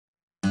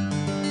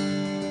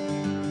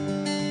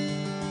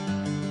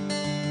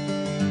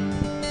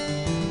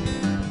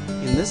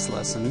this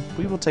lesson,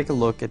 we will take a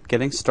look at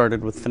getting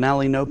started with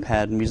Finale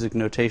Notepad music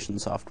notation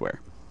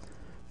software.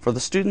 For the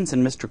students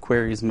in Mr.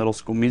 Query's middle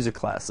school music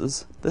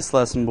classes, this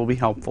lesson will be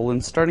helpful in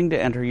starting to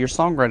enter your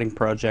songwriting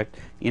project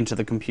into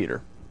the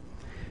computer.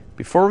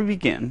 Before we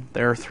begin,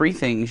 there are 3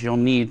 things you'll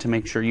need to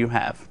make sure you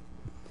have.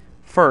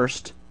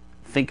 First,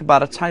 think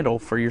about a title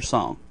for your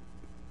song.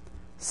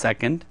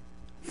 Second,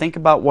 think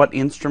about what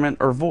instrument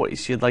or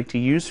voice you'd like to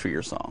use for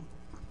your song.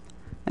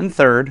 And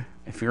third,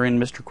 if you're in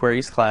Mr.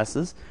 Query's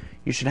classes,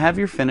 you should have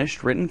your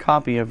finished written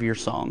copy of your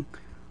song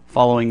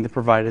following the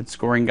provided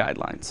scoring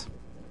guidelines.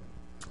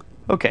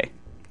 Okay,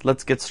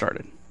 let's get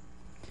started.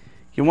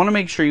 You want to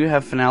make sure you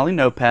have Finale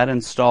Notepad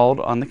installed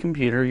on the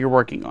computer you're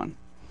working on.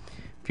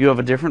 If you have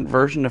a different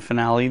version of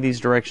Finale, these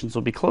directions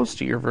will be close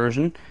to your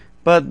version,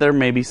 but there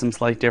may be some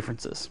slight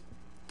differences.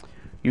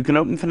 You can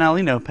open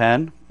Finale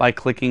Notepad by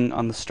clicking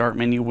on the Start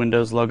Menu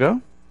Windows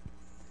logo,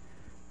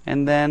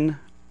 and then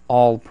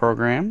All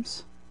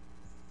Programs,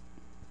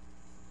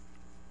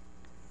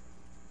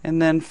 and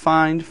then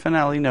find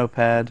Finale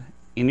Notepad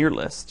in your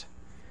list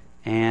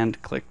and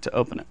click to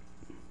open it.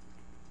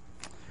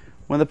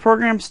 When the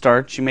program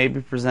starts, you may be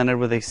presented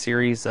with a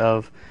series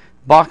of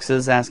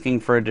boxes asking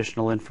for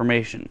additional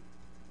information.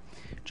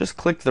 Just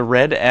click the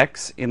red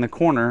X in the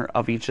corner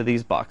of each of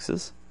these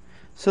boxes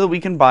so that we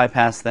can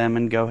bypass them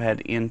and go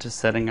ahead into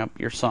setting up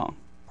your song.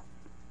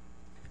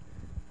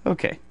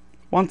 Okay,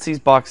 once these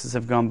boxes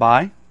have gone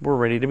by, we're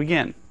ready to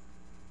begin.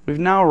 We've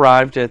now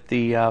arrived at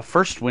the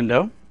first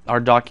window, our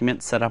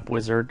document setup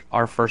wizard,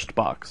 our first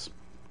box.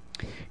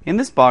 In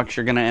this box,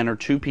 you're going to enter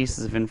 2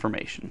 pieces of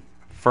information.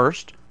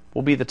 First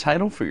will be the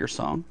title for your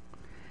song,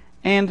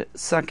 and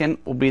second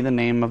will be the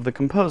name of the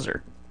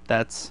composer.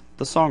 That's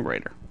the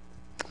songwriter.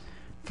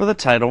 For the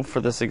title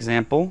for this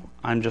example,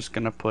 I'm just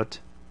going to put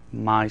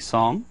my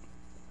song,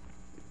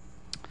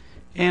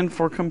 and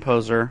for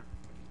composer,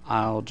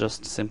 I'll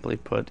just simply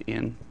put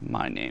in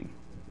my name.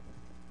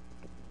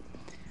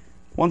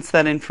 Once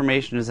that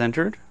information is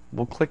entered,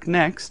 we'll click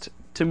Next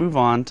to move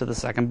on to the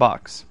second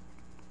box.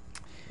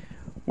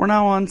 We're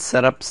now on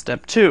Setup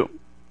Step 2.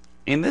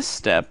 In this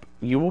step,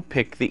 you will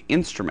pick the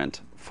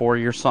instrument for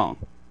your song.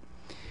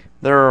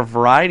 There are a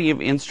variety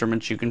of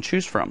instruments you can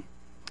choose from.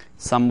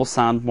 Some will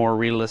sound more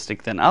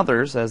realistic than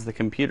others as the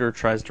computer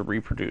tries to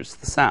reproduce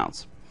the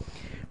sounds.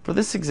 For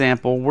this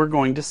example, we're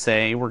going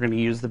to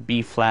use the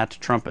B-flat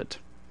trumpet.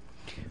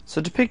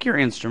 So to pick your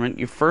instrument,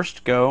 you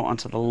first go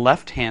onto the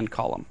left-hand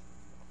column.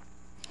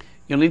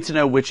 You'll need to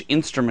know which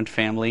instrument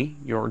family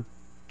your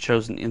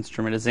chosen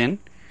instrument is in.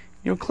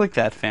 You'll click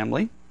that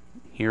family.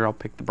 Here I'll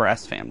pick the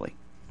brass family.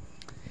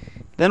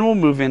 Then we'll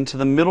move into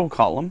the middle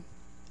column,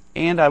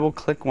 and I will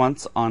click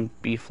once on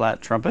B-flat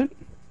trumpet,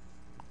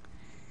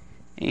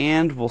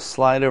 and we'll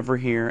slide over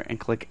here and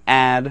click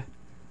Add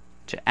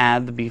to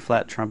add the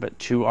B-flat trumpet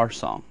to our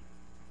song.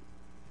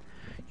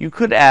 You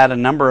could add a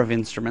number of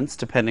instruments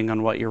depending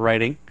on what you're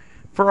writing.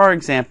 For our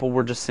example,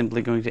 we're just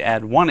simply going to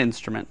add 1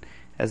 instrument,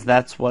 as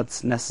that's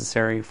what's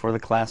necessary for the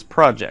class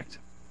project.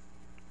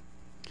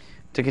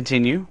 To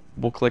continue,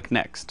 we'll click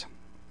Next.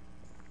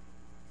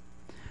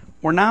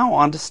 We're now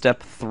on to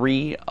step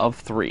 3 of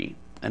 3,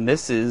 and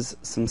this is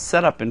some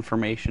setup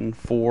information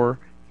for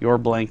your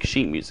blank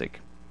sheet music.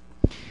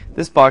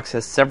 This box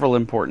has several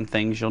important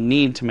things you'll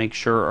need to make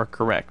sure are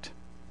correct.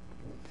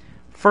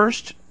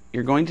 First,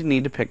 you're going to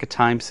need to pick a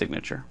time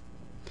signature.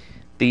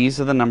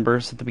 These are the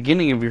numbers at the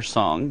beginning of your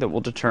song that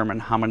will determine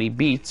how many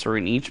beats are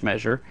in each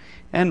measure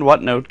and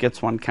what note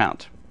gets 1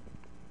 count.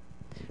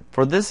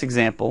 For this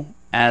example,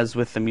 as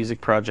with the music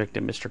project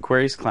in Mr.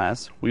 Query's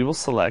class, we will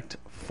select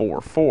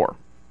 4/4.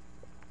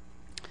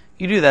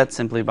 You do that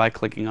simply by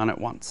clicking on it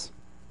once.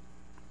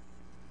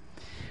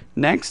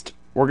 Next,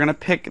 we're going to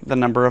pick the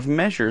number of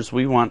measures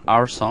we want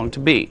our song to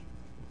be.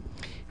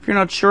 If you're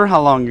not sure how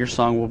long your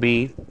song will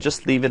be,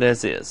 just leave it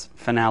as is.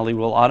 Finale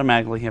will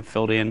automatically have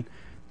filled in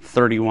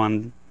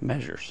 31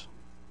 measures.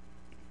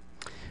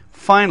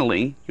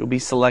 Finally, you'll be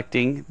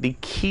selecting the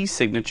key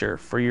signature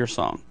for your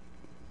song.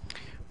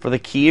 For the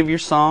key of your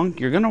song,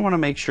 you're going to want to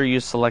make sure you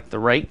select the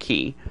right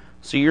key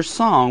so your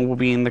song will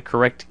be in the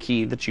correct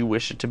key that you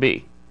wish it to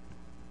be.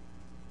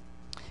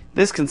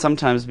 This can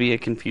sometimes be a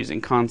confusing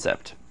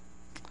concept.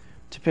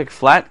 To pick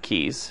flat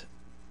keys,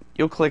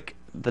 you'll click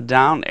the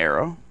down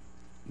arrow.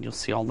 You'll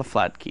see all the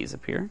flat keys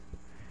appear.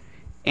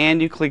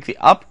 And you click the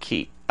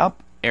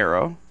up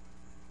arrow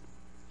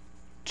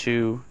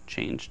to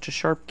change to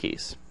sharp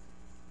keys.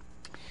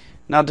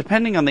 Now,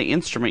 depending on the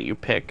instrument you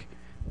pick,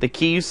 the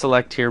key you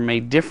select here may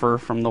differ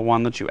from the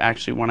one that you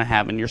actually want to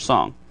have in your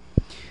song.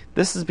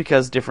 This is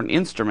because different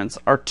instruments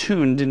are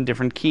tuned in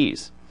different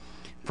keys.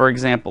 For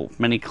example,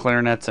 many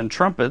clarinets and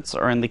trumpets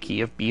are in the key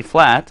of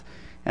B-flat,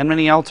 and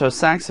many alto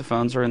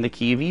saxophones are in the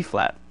key of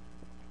E-flat.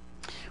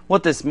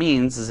 What this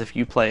means is if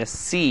you play a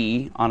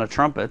C on a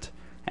trumpet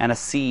and a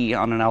C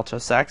on an alto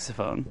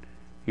saxophone,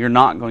 you're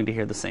not going to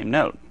hear the same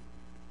note.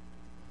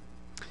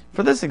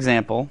 For this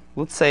example,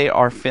 let's say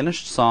our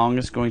finished song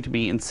is going to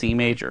be in C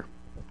major.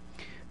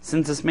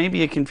 Since this may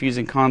be a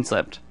confusing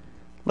concept,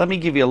 Let me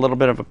give you a little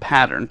bit of a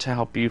pattern to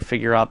help you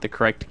figure out the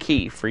correct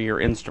key for your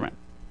instrument.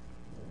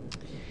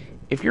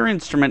 If your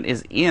instrument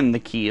is in the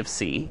key of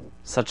C,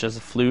 such as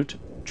a flute,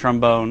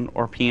 trombone,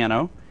 or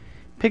piano,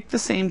 pick the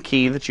same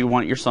key that you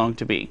want your song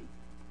to be.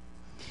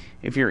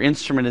 If your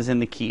instrument is in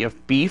the key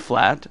of B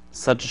flat,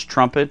 such as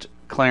trumpet,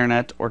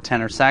 clarinet, or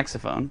tenor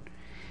saxophone,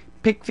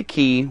 pick the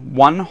key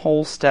one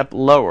whole step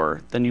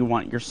lower than you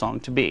want your song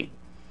to be.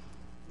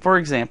 For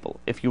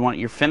example, if you want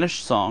your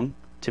finished song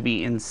to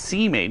be in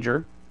C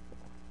major,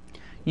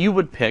 you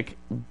would pick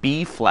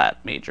B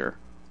flat major,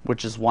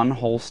 which is one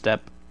whole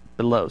step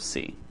below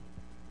C.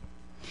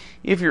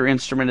 If your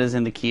instrument is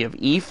in the key of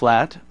E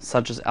flat,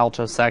 such as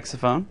alto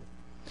saxophone,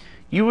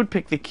 you would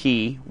pick the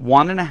key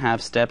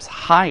 1.5 steps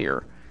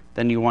higher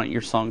than you want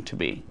your song to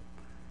be.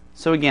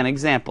 So again,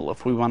 example,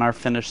 if we want our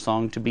finished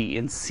song to be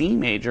in C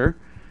major,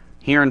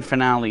 here in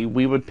Finale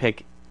we would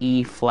pick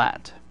E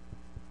flat.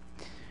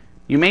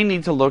 You may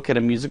need to look at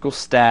a musical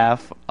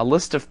staff, a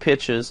list of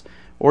pitches,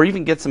 or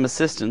even get some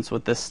assistance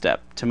with this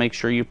step to make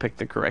sure you pick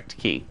the correct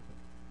key.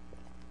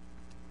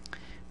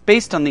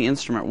 Based on the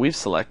instrument we've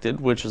selected,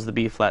 which is the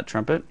B flat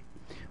trumpet,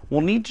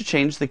 we'll need to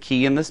change the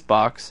key in this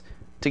box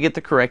to get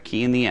the correct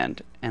key in the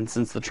end. And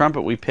since the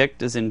trumpet we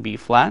picked is in B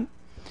flat,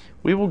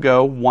 we will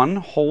go one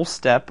whole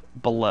step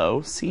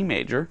below C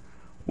major,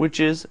 which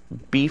is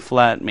B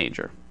flat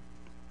major.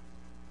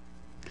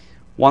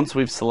 Once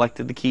we've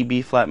selected the key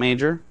B flat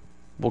major,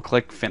 we'll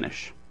click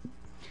Finish.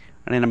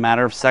 And in a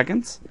matter of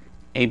seconds,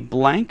 a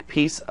blank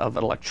piece of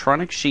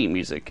electronic sheet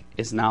music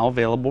is now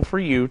available for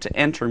you to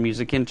enter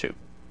music into.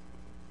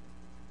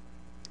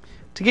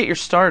 To get you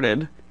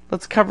started,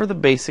 let's cover the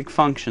basic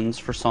functions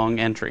for song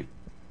entry.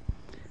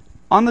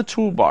 On the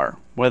toolbar,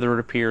 whether it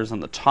appears on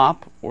the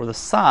top or the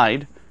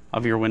side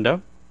of your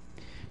window,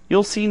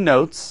 you'll see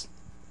notes,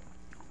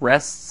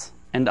 rests,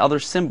 and other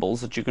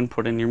symbols that you can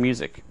put in your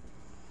music.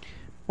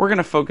 We're going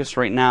to focus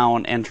right now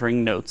on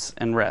entering notes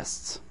and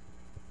rests.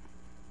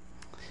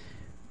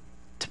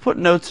 To put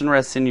notes and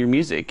rests in your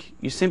music,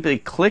 you simply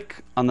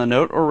click on the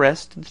note or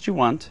rest that you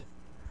want,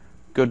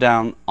 go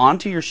down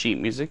onto your sheet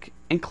music,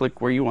 and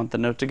click where you want the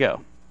note to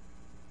go.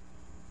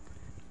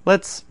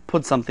 Let's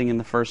put something in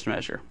the first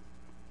measure.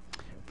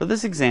 For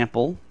this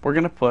example, we're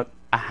going to put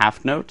a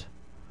half note,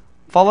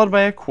 followed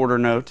by a quarter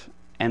note,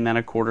 and then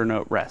a quarter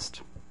note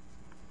rest.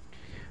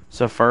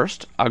 So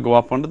first, I'll go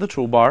up onto the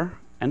toolbar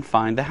and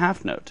find the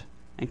half note,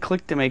 and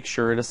click to make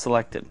sure it is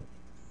selected.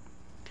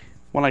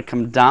 When I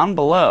come down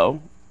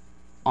below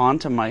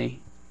onto my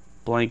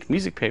blank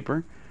music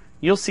paper,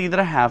 you'll see that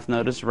a half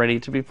note is ready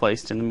to be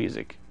placed in the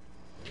music.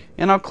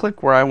 And I'll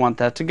click where I want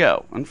that to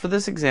go. And for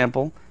this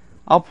example,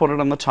 I'll put it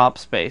on the top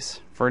space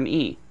for an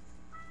E.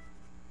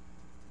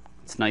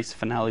 It's nice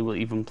Finale will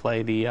even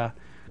play the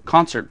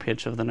concert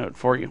pitch of the note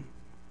for you.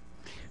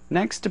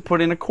 Next, to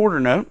put in a quarter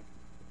note,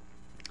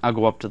 I'll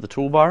go up to the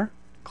toolbar,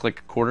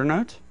 click quarter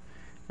note,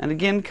 and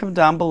again come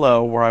down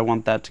below where I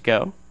want that to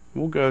go.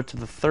 We'll go to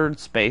the third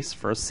space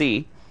for a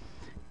C,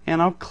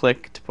 and I'll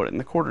click to put in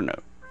the quarter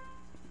note.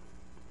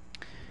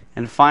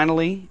 And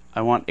finally,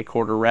 I want a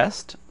quarter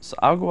rest, so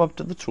I'll go up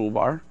to the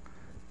toolbar,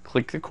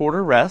 click the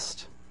quarter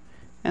rest,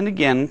 and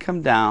again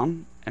come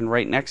down, and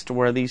right next to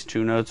where these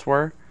two notes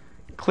were,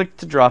 click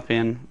to drop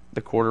in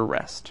the quarter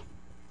rest.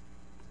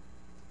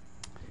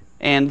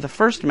 And the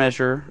first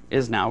measure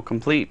is now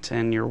complete,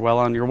 and you're well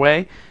on your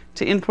way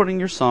to inputting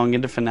your song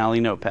into Finale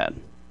Notepad.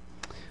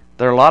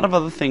 There are a lot of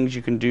other things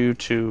you can do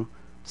to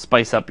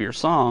spice up your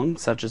song,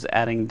 such as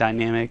adding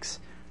dynamics,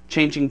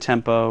 changing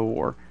tempo,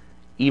 or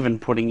even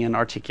putting in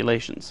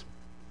articulations.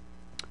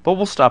 But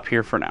we'll stop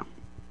here for now.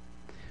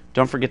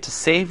 Don't forget to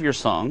save your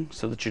song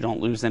so that you don't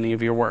lose any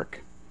of your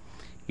work.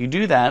 You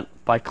do that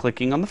by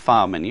clicking on the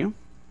File menu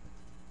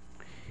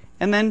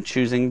and then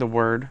choosing the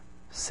word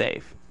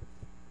Save.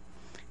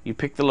 You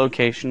pick the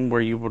location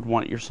where you would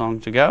want your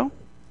song to go,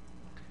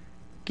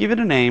 give it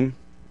a name,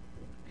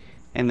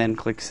 and then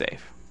click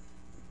Save.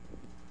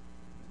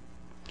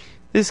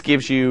 This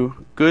gives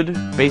you good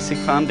basic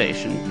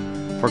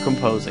foundation for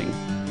composing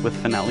with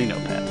Finale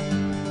Notepad.